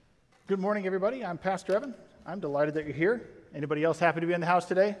Good morning, everybody. I'm Pastor Evan. I'm delighted that you're here. Anybody else happy to be in the house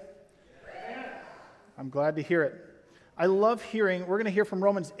today? I'm glad to hear it. I love hearing, we're going to hear from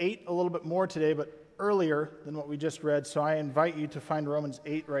Romans 8 a little bit more today, but earlier than what we just read, so I invite you to find Romans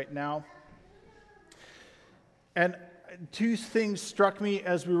 8 right now. And two things struck me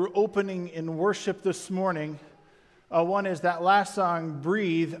as we were opening in worship this morning. One is that last song,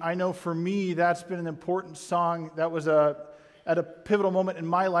 Breathe. I know for me that's been an important song. That was at a pivotal moment in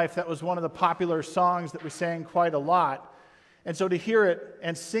my life, that was one of the popular songs that we sang quite a lot. And so to hear it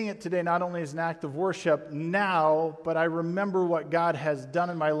and sing it today not only is an act of worship now, but I remember what God has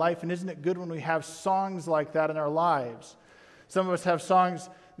done in my life. And isn't it good when we have songs like that in our lives? Some of us have songs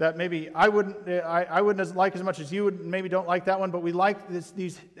that maybe I wouldn't like as much as you would, maybe don't like that one, but we like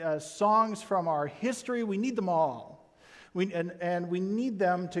these songs from our history. We need them all. We need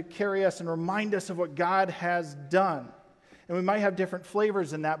them to carry us and remind us of what God has done. And we might have different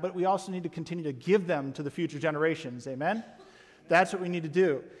flavors in that, but we also need to continue to give them to the future generations. Amen? That's what we need to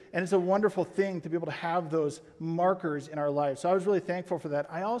do. And it's a wonderful thing to be able to have those markers in our lives. So I was really thankful for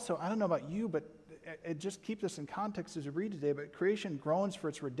that. I don't know about you, but it just keeps us in context as we read today, but creation groans for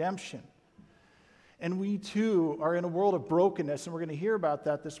its redemption. And we too are in a world of brokenness, and we're going to hear about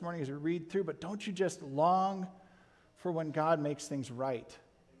that this morning as we read through, but don't you just long for when God makes things right?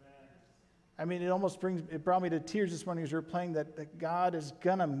 I mean, it brought me to tears this morning as we were playing that God is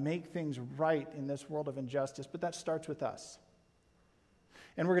going to make things right in this world of injustice, but that starts with us.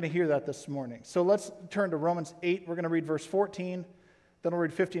 And we're going to hear that this morning. So let's turn to Romans 8. We're going to read verse 14, then we'll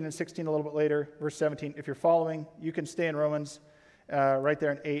read 15 and 16 a little bit later, verse 17. If you're following, you can stay in Romans right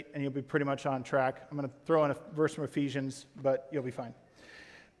there in 8, and you'll be pretty much on track. I'm going to throw in a verse from Ephesians, but you'll be fine.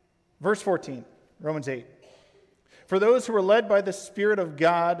 Verse 14, Romans 8. For those who are led by the Spirit of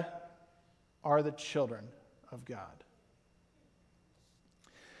God are the children of God.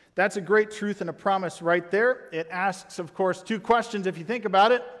 That's a great truth and a promise right there. It asks, of course, two questions if you think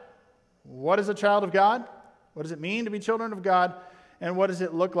about it. What is a child of God? What does it mean to be children of God? And what does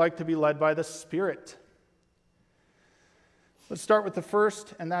it look like to be led by the Spirit? Let's start with the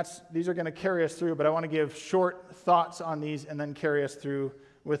first, and these are going to carry us through, but I want to give short thoughts on these and then carry us through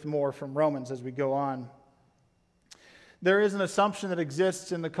with more from Romans as we go on. There is an assumption that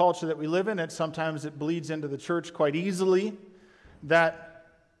exists in the culture that we live in, and sometimes it bleeds into the church quite easily, that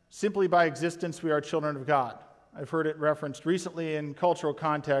simply by existence we are children of God. I've heard it referenced recently in cultural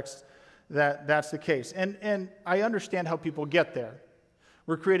contexts that that's the case. And I understand how people get there.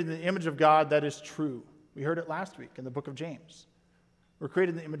 We're created in the image of God, that is true. We heard it last week in the book of James. We're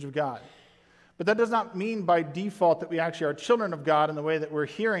created in the image of God. But that does not mean by default that we actually are children of God in the way that we're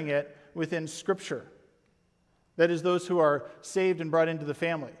hearing it within Scripture. That is, those who are saved and brought into the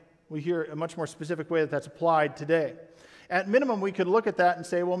family. We hear a much more specific way that that's applied today. At minimum, we could look at that and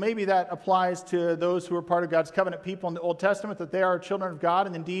say, well, maybe that applies to those who are part of God's covenant people in the Old Testament, that they are children of God,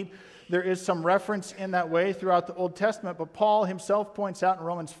 and indeed, there is some reference in that way throughout the Old Testament. But Paul himself points out in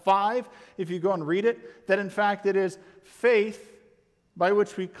Romans 5, if you go and read it, that in fact it is faith by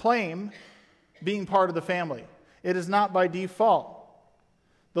which we claim being part of the family. It is not by default.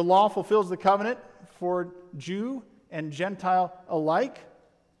 The law fulfills the covenant for Jew and Gentile alike,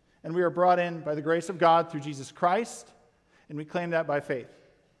 and we are brought in by the grace of God through Jesus Christ, and we claim that by faith.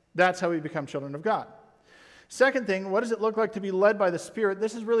 That's how we become children of God. Second thing, what does it look like to be led by the Spirit?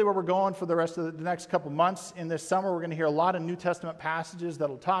 This is really where we're going for the rest of the next couple months. In this summer, we're going to hear a lot of New Testament passages that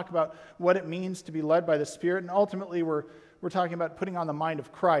will talk about what it means to be led by the Spirit, and ultimately we're talking about putting on the mind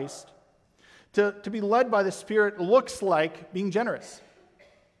of Christ. To be led by the Spirit looks like being generous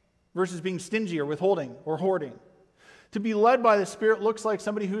versus being stingy or withholding or hoarding. To be led by the Spirit looks like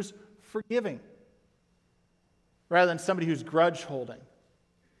somebody who's forgiving rather than somebody who's grudge holding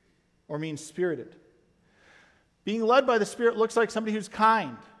or mean-spirited. Being led by the Spirit looks like somebody who's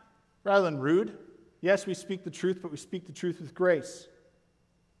kind rather than rude. Yes, we speak the truth, but we speak the truth with grace.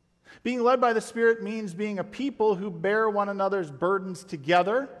 Being led by the Spirit means being a people who bear one another's burdens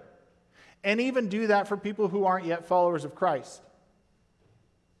together and even do that for people who aren't yet followers of Christ.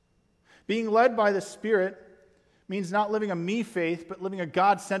 Being led by the Spirit means not living a me faith, but living a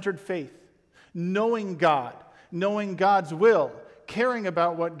God-centered faith. Knowing God, knowing God's will, caring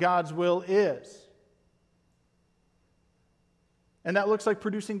about what God's will is. And that looks like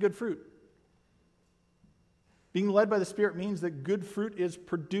producing good fruit. Being led by the Spirit means that good fruit is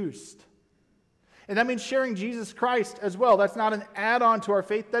produced. And that means sharing Jesus Christ as well. That's not an add-on to our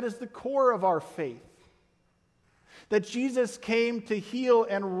faith. That is the core of our faith. That Jesus came to heal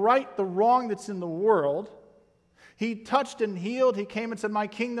and right the wrong that's in the world. He touched and healed. He came and said, my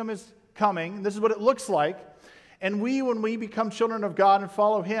kingdom is coming. This is what it looks like. And we, when we become children of God and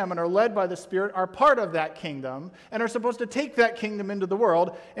follow Him and are led by the Spirit, are part of that kingdom and are supposed to take that kingdom into the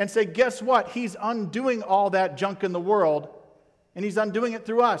world and say, guess what? He's undoing all that junk in the world, and He's undoing it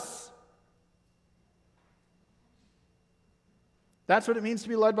through us. That's what it means to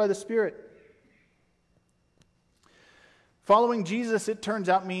be led by the Spirit. Following Jesus, it turns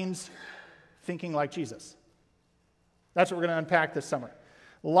out, means thinking like Jesus. That's what we're going to unpack this summer.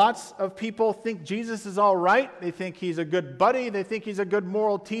 Lots of people think Jesus is all right. They think He's a good buddy. They think He's a good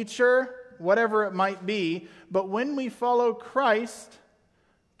moral teacher, whatever it might be. But when we follow Christ,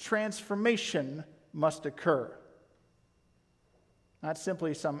 transformation must occur. Not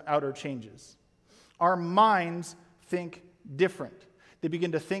simply some outer changes. Our minds think different. They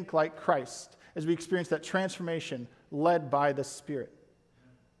begin to think like Christ as we experience that transformation led by the Spirit.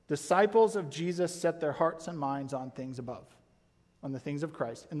 Disciples of Jesus set their hearts and minds on things above, on the things of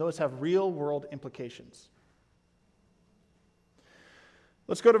Christ, and those have real-world implications.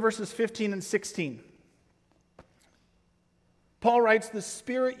 Let's go to verses 15 and 16. Paul writes, "The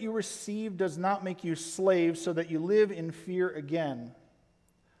Spirit you received does not make you slaves so that you live in fear again.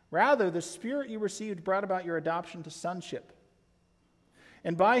 Rather, the Spirit you received brought about your adoption to sonship.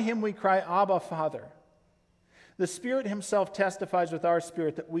 And by Him we cry, 'Abba, Father.' The Spirit Himself testifies with our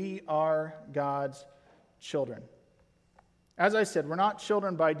spirit that we are God's children." As I said, we're not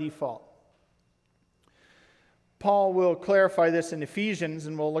children by default. Paul will clarify this in Ephesians,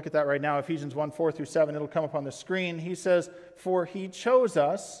 and we'll look at that right now, Ephesians 1, 4 through 7. It'll come up on the screen. He says, "For He chose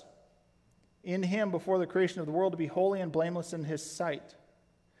us in Him before the creation of the world to be holy and blameless in His sight.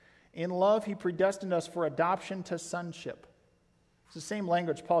 In love, He predestined us for adoption to sonship." It's the same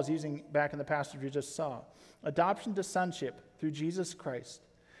language Paul's using back in the passage we just saw. Adoption to sonship through Jesus Christ,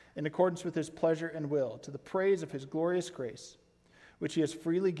 in accordance with His pleasure and will, to the praise of His glorious grace, which He has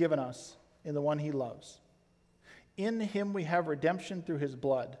freely given us in the one He loves. In Him we have redemption through His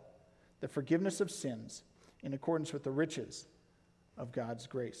blood, the forgiveness of sins, in accordance with the riches of God's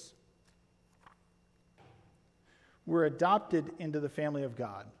grace. We're adopted into the family of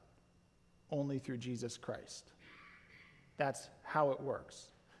God only through Jesus Christ. That's how it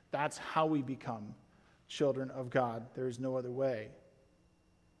works. That's how we become children of God. There is no other way.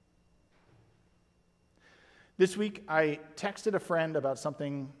 This week, I texted a friend about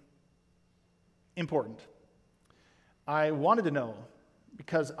something important. I wanted to know,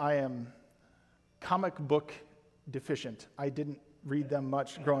 because I am comic book deficient. I didn't read them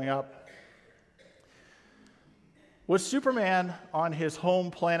much growing up. Was Superman on his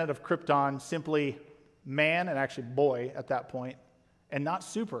home planet of Krypton simply man, and actually boy at that point, and not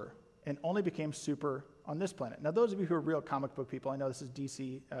super, and only became super on this planet? Now, those of you who are real comic book people, I know this is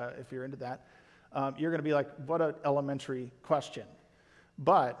DC, if you're into that, you're going to be like, what an elementary question.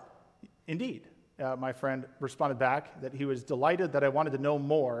 But, indeed, my friend responded back that he was delighted that I wanted to know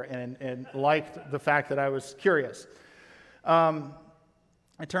more and liked the fact that I was curious.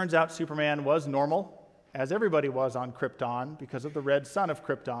 It turns out Superman was normal, as everybody was on Krypton, because of the red sun of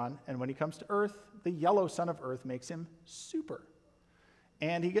Krypton, and when he comes to Earth, the yellow sun of Earth makes him super.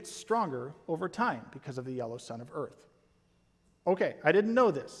 And he gets stronger over time because of the yellow sun of Earth. Okay, I didn't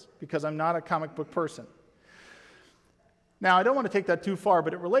know this because I'm not a comic book person. Now, I don't want to take that too far,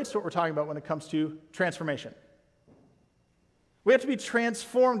 but it relates to what we're talking about when it comes to transformation. We have to be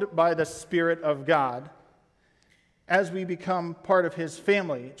transformed by the Spirit of God as we become part of His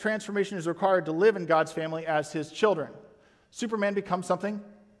family. Transformation is required to live in God's family as His children. Superman becomes something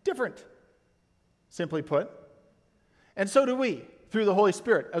different, simply put. And so do we, through the Holy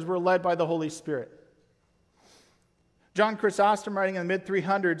Spirit, as we're led by the Holy Spirit. John Chrysostom, writing in the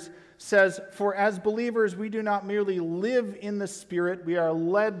mid-300s, says, "For as believers, we do not merely live in the Spirit, we are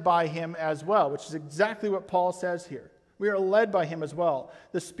led by Him as well," which is exactly what Paul says here. We are led by Him as well.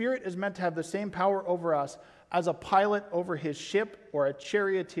 The Spirit is meant to have the same power over us as a pilot over his ship or a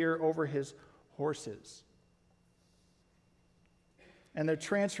charioteer over his horses. And the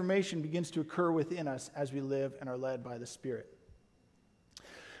transformation begins to occur within us as we live and are led by the Spirit.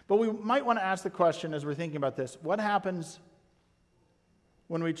 But we might want to ask the question as we're thinking about this, what happens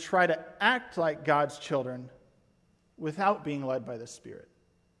when we try to act like God's children without being led by the Spirit?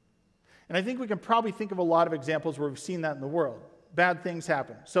 And I think we can probably think of a lot of examples where we've seen that in the world. Bad things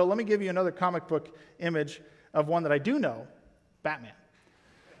happen. So let me give you another comic book image of one that I do know, Batman.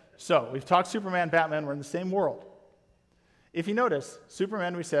 So we've talked Superman, Batman, we're in the same world. If you notice,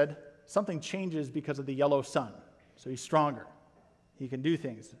 Superman, we said, something changes because of the yellow sun. So he's stronger. He can do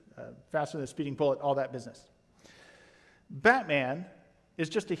things faster than a speeding bullet, all that business. Batman is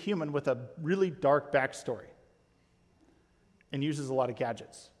just a human with a really dark backstory and uses a lot of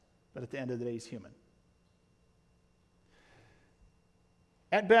gadgets. But at the end of the day, he's human.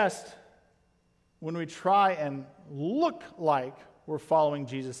 At best, when we try and look like we're following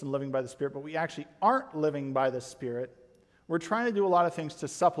Jesus and living by the Spirit, but we actually aren't living by the Spirit, we're trying to do a lot of things to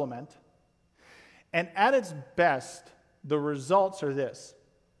supplement. And at its best, the results are this.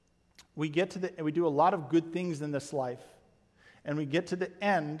 We do a lot of good things in this life, and we get to the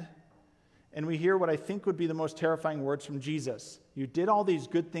end, and we hear what I think would be the most terrifying words from Jesus. You did all these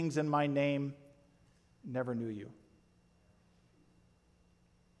good things in my name, never knew you.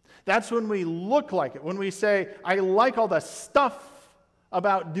 That's when we look like it. When we say, I like all the stuff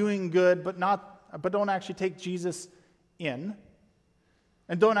about doing good, but don't actually take Jesus in,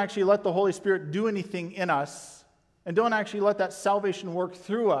 and don't actually let the Holy Spirit do anything in us, and don't actually let that salvation work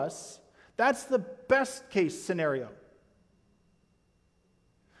through us. That's the best case scenario.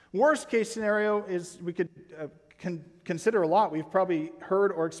 Worst case scenario is we could consider a lot. We've probably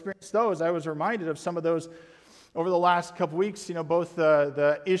heard or experienced those. I was reminded of some of those over the last couple weeks, both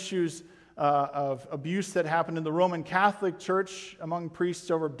the issues of abuse that happened in the Roman Catholic Church among priests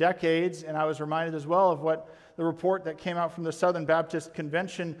over decades, and I was reminded as well of what the report that came out from the Southern Baptist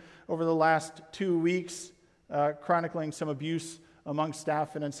Convention over the last 2 weeks, chronicling some abuse among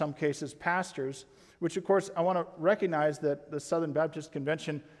staff and in some cases pastors, which of course I want to recognize that the Southern Baptist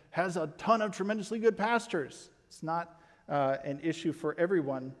Convention has a ton of tremendously good pastors. It's not an issue for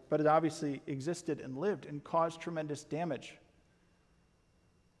everyone, but it obviously existed and lived and caused tremendous damage.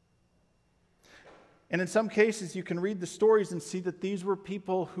 And in some cases, you can read the stories and see that these were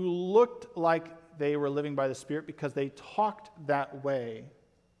people who looked like they were living by the Spirit because they talked that way,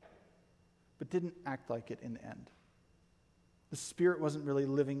 but didn't act like it in the end. The Spirit wasn't really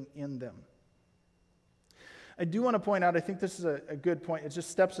living in them. I do want to point out, I think this is a good point. It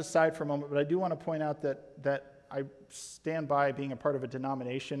just steps aside for a moment, but I do want to point out that I stand by being a part of a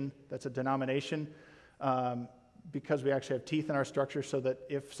denomination that's a denomination because we actually have teeth in our structure so that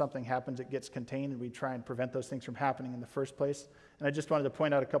if something happens, it gets contained, and we try and prevent those things from happening in the first place. And I just wanted to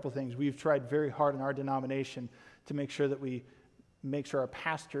point out a couple things. We've tried very hard in our denomination to make sure that we make sure our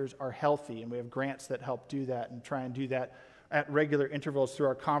pastors are healthy, and we have grants that help do that and try and do that at regular intervals through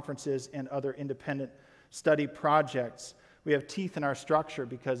our conferences and other independent study projects. We have teeth in our structure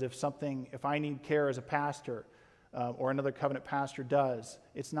because if I need care as a pastor or another covenant pastor does,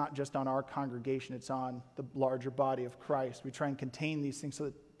 it's not just on our congregation, it's on the larger body of Christ. We try and contain these things so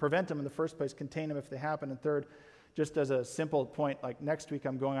that prevent them in the first place, contain them if they happen. And third, just as a simple point, like next week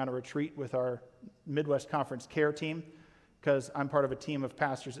I'm going on a retreat with our Midwest Conference care team because I'm part of a team of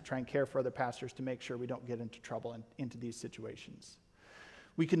pastors that try and care for other pastors to make sure we don't get into trouble and into these situations.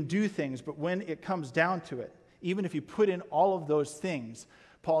 We can do things, but when it comes down to it, even if you put in all of those things,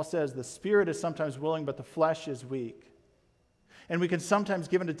 Paul says the spirit is sometimes willing, but the flesh is weak. And we can sometimes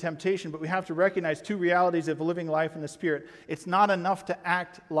give into temptation, but we have to recognize two realities of living life in the Spirit. It's not enough to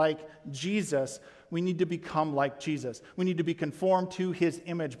act like Jesus. We need to become like Jesus. We need to be conformed to his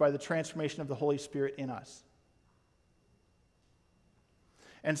image by the transformation of the Holy Spirit in us.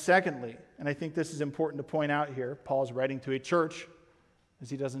 And secondly, and I think this is important to point out here, Paul's writing to a church, as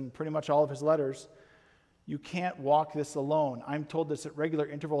he does in pretty much all of his letters. You can't walk this alone. I'm told this at regular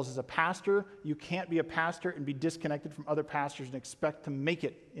intervals as a pastor. You can't be a pastor and be disconnected from other pastors and expect to make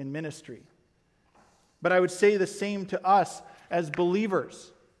it in ministry. But I would say the same to us as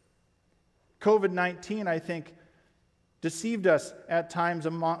believers. COVID-19, I think, deceived us at times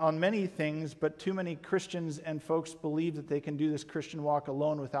on many things, but too many Christians and folks believe that they can do this Christian walk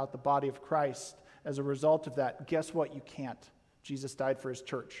alone without the body of Christ. As a result of that, guess what? You can't. Jesus died for his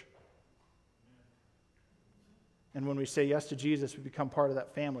church. And when we say yes to Jesus, we become part of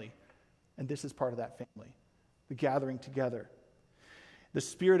that family. And this is part of that family, the gathering together. The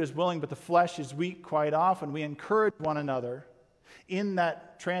spirit is willing, but the flesh is weak quite often. We encourage one another in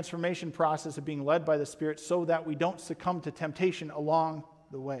that transformation process of being led by the Spirit so that we don't succumb to temptation along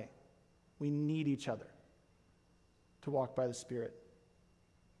the way. We need each other to walk by the Spirit.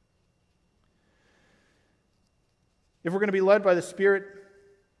 If we're going to be led by the Spirit,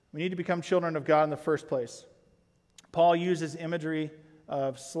 we need to become children of God in the first place. Paul uses imagery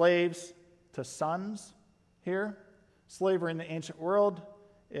of slaves to sons here. Slavery in the ancient world,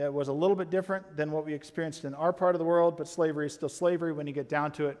 it was a little bit different than what we experienced in our part of the world, but slavery is still slavery when you get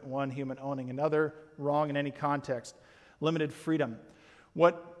down to it, one human owning another, wrong in any context. Limited freedom.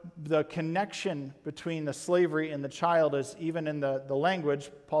 What the connection between the slavery and the child is, even in the language,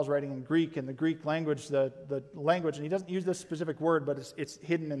 Paul's writing in Greek, in the Greek language, the language, and he doesn't use this specific word, but it's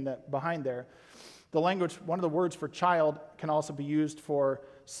hidden in behind there. The language, one of the words for child can also be used for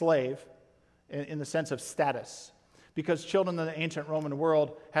slave in the sense of status, because children in the ancient Roman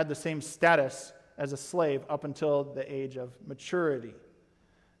world had the same status as a slave up until the age of maturity.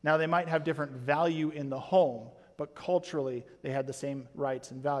 Now, they might have different value in the home, but culturally, they had the same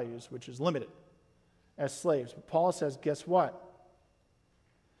rights and values, which is limited as slaves. But Paul says, guess what?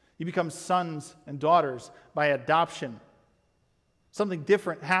 You become sons and daughters by adoption. Something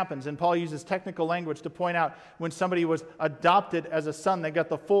different happens, and Paul uses technical language to point out when somebody was adopted as a son, they got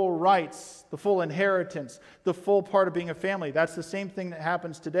the full rights, the full inheritance, the full part of being a family. That's the same thing that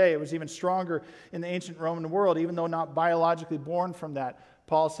happens today. It was even stronger in the ancient Roman world, even though not biologically born from that.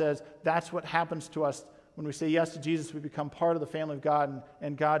 Paul says that's what happens to us when we say yes to Jesus. We become part of the family of God,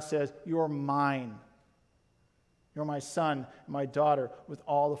 and God says, you're mine. You're my son and my daughter, with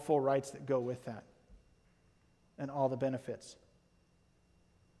all the full rights that go with that and all the benefits.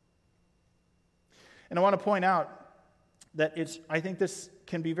 And I want to point out that I think this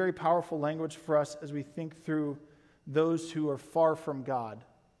can be very powerful language for us as we think through those who are far from God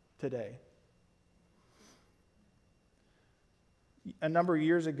today. A number of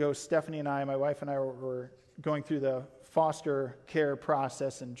years ago, Stephanie and I, my wife and I, were going through the foster care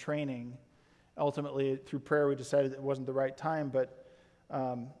process and training. Ultimately, through prayer, we decided it wasn't the right time, but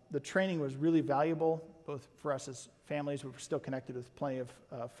the training was really valuable, both for us as families. We were still connected with plenty of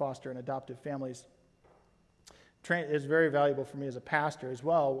foster and adoptive families. Is very valuable for me as a pastor as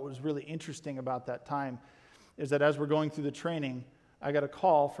well. What was really interesting about that time is that as we're going through the training, I got a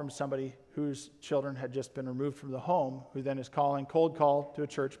call from somebody whose children had just been removed from the home, who then is calling, cold call to a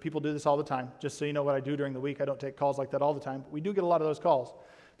church. People do this all the time. Just so you know what I do during the week, I don't take calls like that all the time. But we do get a lot of those calls.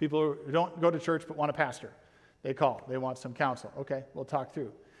 People who don't go to church but want a pastor. They call. They want some counsel. Okay, we'll talk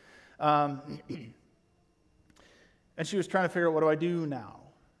through. And she was trying to figure out, what do I do now?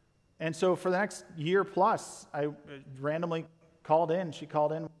 And so for the next year plus, I randomly called in. She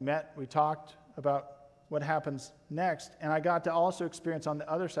called in, met, we talked about what happens next. And I got to also experience on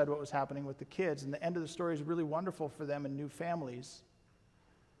the other side what was happening with the kids. And the end of the story is really wonderful for them and new families.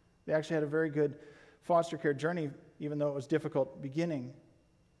 They actually had a very good foster care journey, even though it was difficult beginning.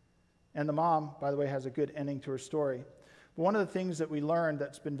 And the mom, by the way, has a good ending to her story. But one of the things that we learned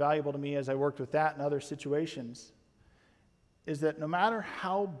that's been valuable to me as I worked with that and other situations is that no matter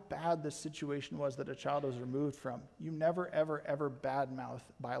how bad the situation was that a child was removed from, you never, ever, ever badmouth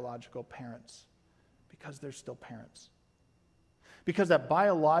biological parents, because they're still parents. Because that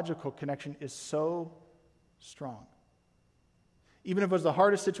biological connection is so strong. Even if it was the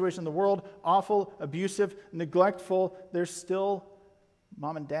hardest situation in the world, awful, abusive, neglectful, there's still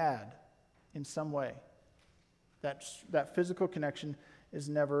mom and dad in some way. That physical connection is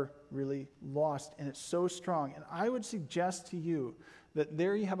never really lost, and it's so strong. And I would suggest to you that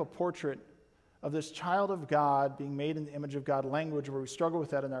there you have a portrait of this child of God being made in the image of God, language where we struggle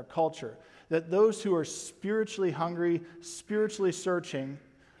with that in our culture, that those who are spiritually hungry, spiritually searching,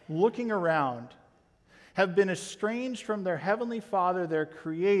 looking around, have been estranged from their heavenly Father, their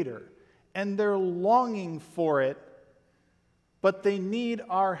Creator, and they're longing for it, but they need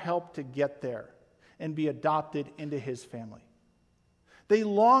our help to get there and be adopted into His family. They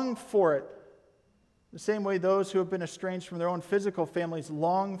long for it the same way those who have been estranged from their own physical families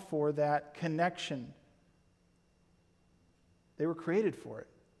long for that connection. They were created for it.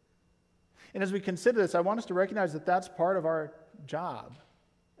 And as we consider this, I want us to recognize that that's part of our job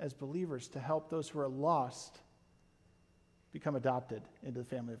as believers, to help those who are lost become adopted into the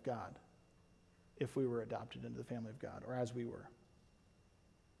family of God, if we were adopted into the family of God, or as we were.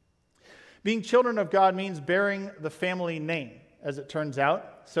 Being children of God means bearing the family name, as it turns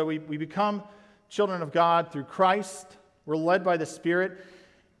out. So we become children of God through Christ. We're led by the Spirit.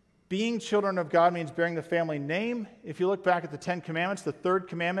 Being children of God means bearing the family name. If you look back at the Ten Commandments, the third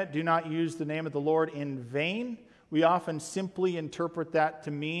commandment, do not use the name of the Lord in vain. We often simply interpret that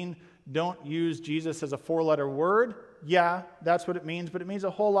to mean don't use Jesus as a four-letter word. Yeah, that's what it means, but it means a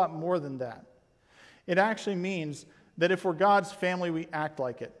whole lot more than that. It actually means that if we're God's family, we act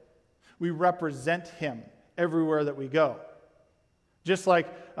like it. We represent Him everywhere that we go. Just like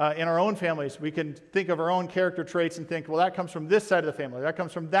in our own families, we can think of our own character traits and think, well, that comes from this side of the family, that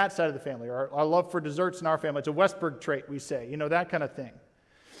comes from that side of the family, or our love for desserts in our family. It's a Westberg trait, we say, that kind of thing.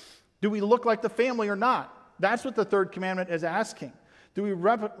 Do we look like the family or not? That's what the third commandment is asking. Do we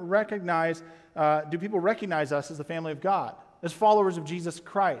recognize, do people recognize us as the family of God, as followers of Jesus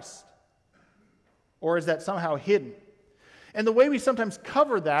Christ? Or is that somehow hidden? And the way we sometimes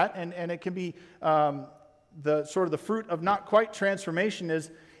cover that, and it can be the sort of the fruit of not quite transformation,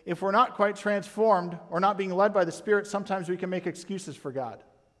 is if we're not quite transformed or not being led by the Spirit, sometimes we can make excuses for God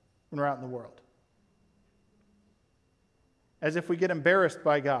when we're out in the world. As if we get embarrassed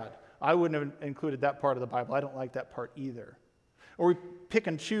by God. I wouldn't have included that part of the Bible. I don't like that part either. or we pick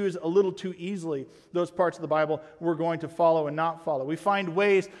and choose a little too easily those parts of the Bible we're going to follow and not follow. We find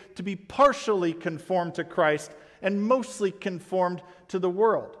ways to be partially conformed to Christ and mostly conformed to the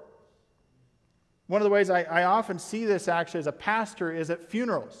world. One of the ways I often see this actually as a pastor is at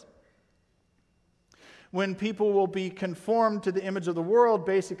funerals. When people will be conformed to the image of the world,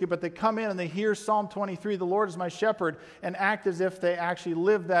 basically, but they come in and they hear Psalm 23, the Lord is my shepherd, and act as if they actually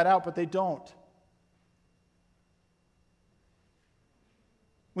live that out, but they don't.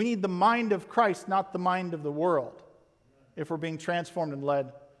 We need the mind of Christ, not the mind of the world, if we're being transformed and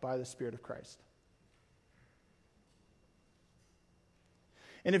led by the Spirit of Christ.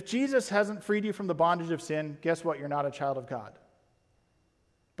 And if Jesus hasn't freed you from the bondage of sin, guess what? You're not a child of God.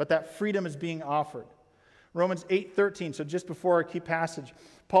 But that freedom is being offered. Romans 8:13, so just before our key passage,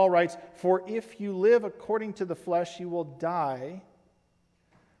 Paul writes, "For if you live according to the flesh, you will die.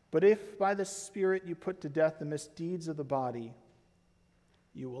 But if by the Spirit you put to death the misdeeds of the body,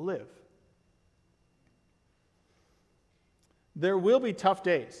 you will live." There will be tough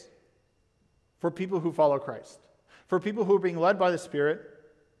days for people who follow Christ. For people who are being led by the Spirit,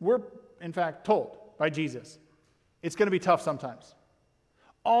 we're, in fact, told by Jesus, it's going to be tough sometimes.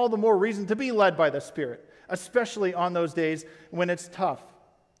 All the more reason to be led by the Spirit, especially on those days when it's tough.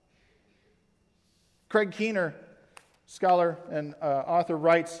 Craig Keener, scholar and author,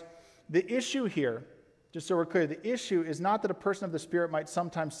 writes, "The issue here, just so we're clear, the issue is not that a person of the Spirit might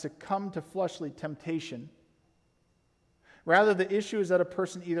sometimes succumb to fleshly temptation. Rather, the issue is that a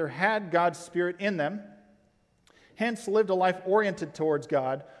person either had God's Spirit in them, hence lived a life oriented towards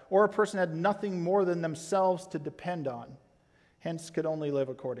God, or a person had nothing more than themselves to depend on, hence could only live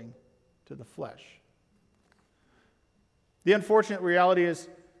according to the flesh." The unfortunate reality is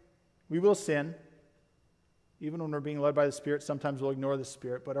we will sin. Even when we're being led by the Spirit, sometimes we'll ignore the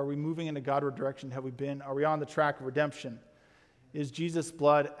Spirit. But are we moving in a Godward direction? Have we been? Are we on the track of redemption? Is Jesus'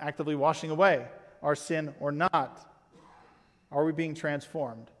 blood actively washing away our sin or not? Are we being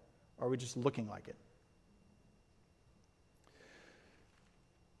transformed? Or are we just looking like it?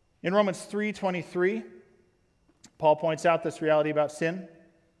 In Romans 3:23, Paul points out this reality about sin.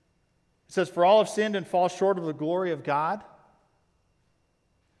 It says, "For all have sinned and fall short of the glory of God,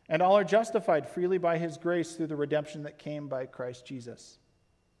 and all are justified freely by his grace through the redemption that came by Christ Jesus."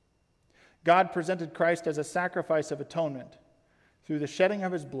 God presented Christ as a sacrifice of atonement through the shedding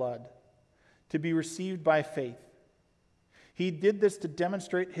of his blood to be received by faith. He did this to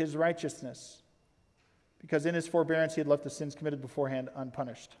demonstrate his righteousness, because in his forbearance he had left the sins committed beforehand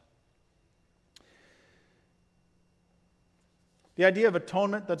unpunished. The idea of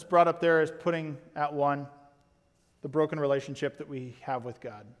atonement that's brought up there is putting at one the broken relationship that we have with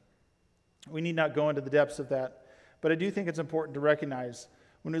God. We need not go into the depths of that, but I do think it's important to recognize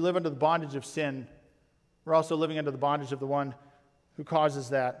when we live under the bondage of sin, we're also living under the bondage of the one who causes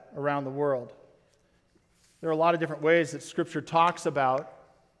that around the world. There are a lot of different ways that Scripture talks about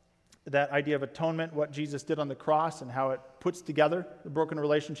that idea of atonement, what Jesus did on the cross, and how it puts together the broken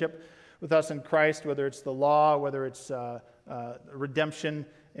relationship with us in Christ, whether it's the law, whether it's redemption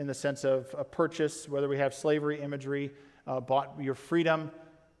in the sense of a purchase, whether we have slavery imagery, bought your freedom,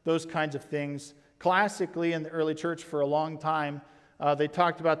 those kinds of things. Classically, in the early church for a long time, they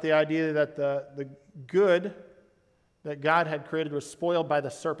talked about the idea that the good that God had created was spoiled by the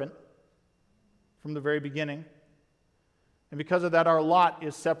serpent from the very beginning. And because of that, our lot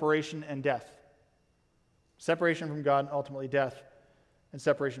is separation and death. Separation from God, ultimately death, and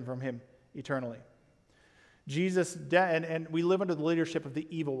separation from him eternally. Jesus, and we live under the leadership of the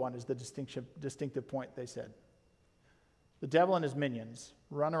evil one is the distinctive point, they said. The devil and his minions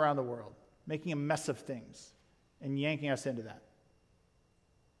run around the world, making a mess of things and yanking us into that.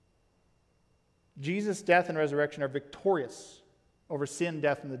 Jesus' death and resurrection are victorious over sin,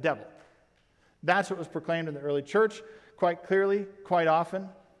 death, and the devil. That's what was proclaimed in the early church quite clearly, quite often.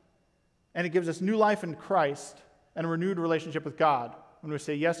 And it gives us new life in Christ and a renewed relationship with God when we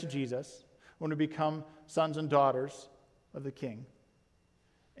say yes to Jesus, when we become sons and daughters of the King,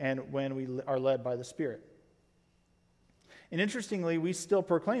 and when we are led by the Spirit. And interestingly, we still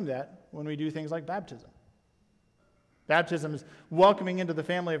proclaim that when we do things like baptism. Baptism is welcoming into the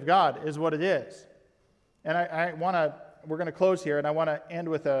family of God, is what it is. And we're going to close here, and I want to end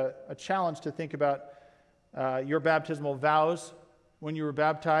with a challenge to think about your baptismal vows when you were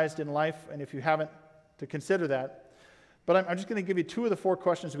baptized in life, and if you haven't, to consider that. But I'm just going to give you 2 of the 4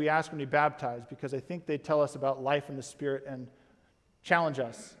 questions we ask when we baptize, because I think they tell us about life in the Spirit and challenge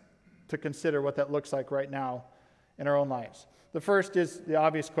us to consider what that looks like right now in our own lives. The first is the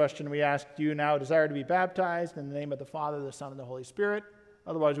obvious question we ask: do you now desire to be baptized in the name of the Father, the Son, and the Holy Spirit?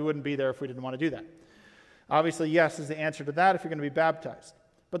 Otherwise, we wouldn't be there if we didn't want to do that. Obviously, yes is the answer to that if you're going to be baptized.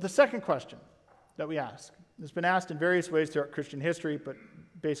 But the second question that we ask, it's been asked in various ways throughout Christian history, but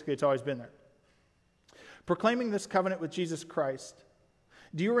basically it's always been there. Proclaiming this covenant with Jesus Christ,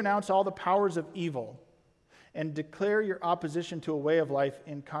 do you renounce all the powers of evil and declare your opposition to a way of life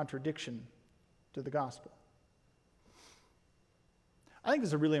in contradiction to the gospel? I think this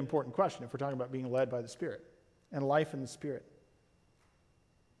is a really important question if we're talking about being led by the Spirit and life in the Spirit.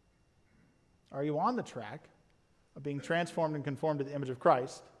 Are you on the track of being transformed and conformed to the image of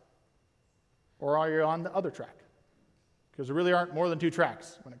Christ, or are you on the other track? Because there really aren't more than two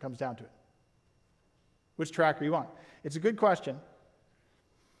tracks when it comes down to it. Which track are you on? It's a good question.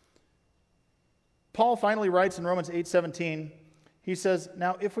 Paul finally writes in Romans 8:17, he says,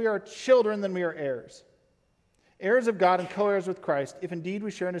 "Now if we are children, then we are heirs. Heirs of God and co-heirs with Christ, if indeed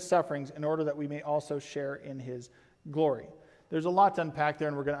we share in his sufferings, in order that we may also share in his glory." There's a lot to unpack there,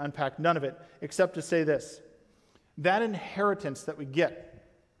 and we're going to unpack none of it, except to say this. That inheritance that we get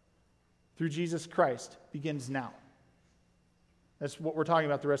through Jesus Christ begins now. That's what we're talking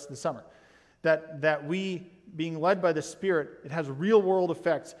about the rest of the summer. That we, being led by the Spirit, it has real-world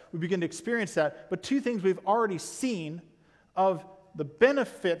effects. We begin to experience that. But two things we've already seen of the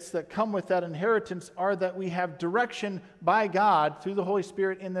benefits that come with that inheritance are that we have direction by God through the Holy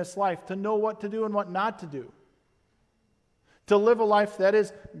Spirit in this life to know what to do and what not to do. To live a life that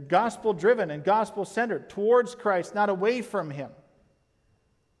is gospel-driven and gospel-centered towards Christ, not away from him.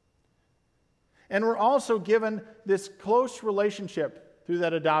 And we're also given this close relationship through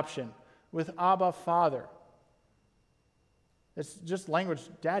that adoption with Abba, Father. It's just language,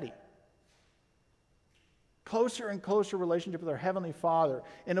 Daddy. Closer and closer relationship with our Heavenly Father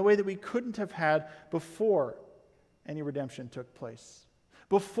in a way that we couldn't have had before any redemption took place,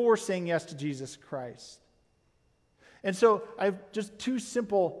 before saying yes to Jesus Christ. And so I have just two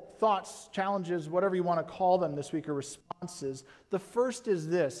simple thoughts, challenges, whatever you want to call them this week, or responses. The first is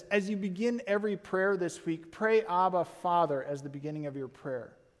this. As you begin every prayer this week, pray Abba, Father as the beginning of your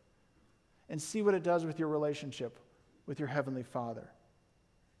prayer. And see what it does with your relationship with your Heavenly Father.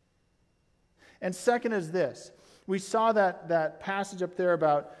 And second is this. We saw that passage up there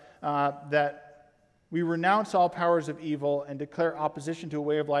about that we renounce all powers of evil and declare opposition to a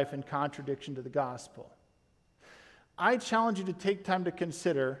way of life in contradiction to the gospel. I challenge you to take time to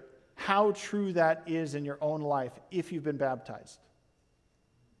consider how true that is in your own life if you've been baptized.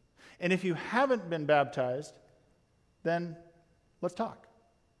 And if you haven't been baptized, then let's talk.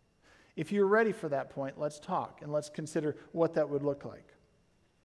 If you're ready for that point, let's talk and let's consider what that would look like.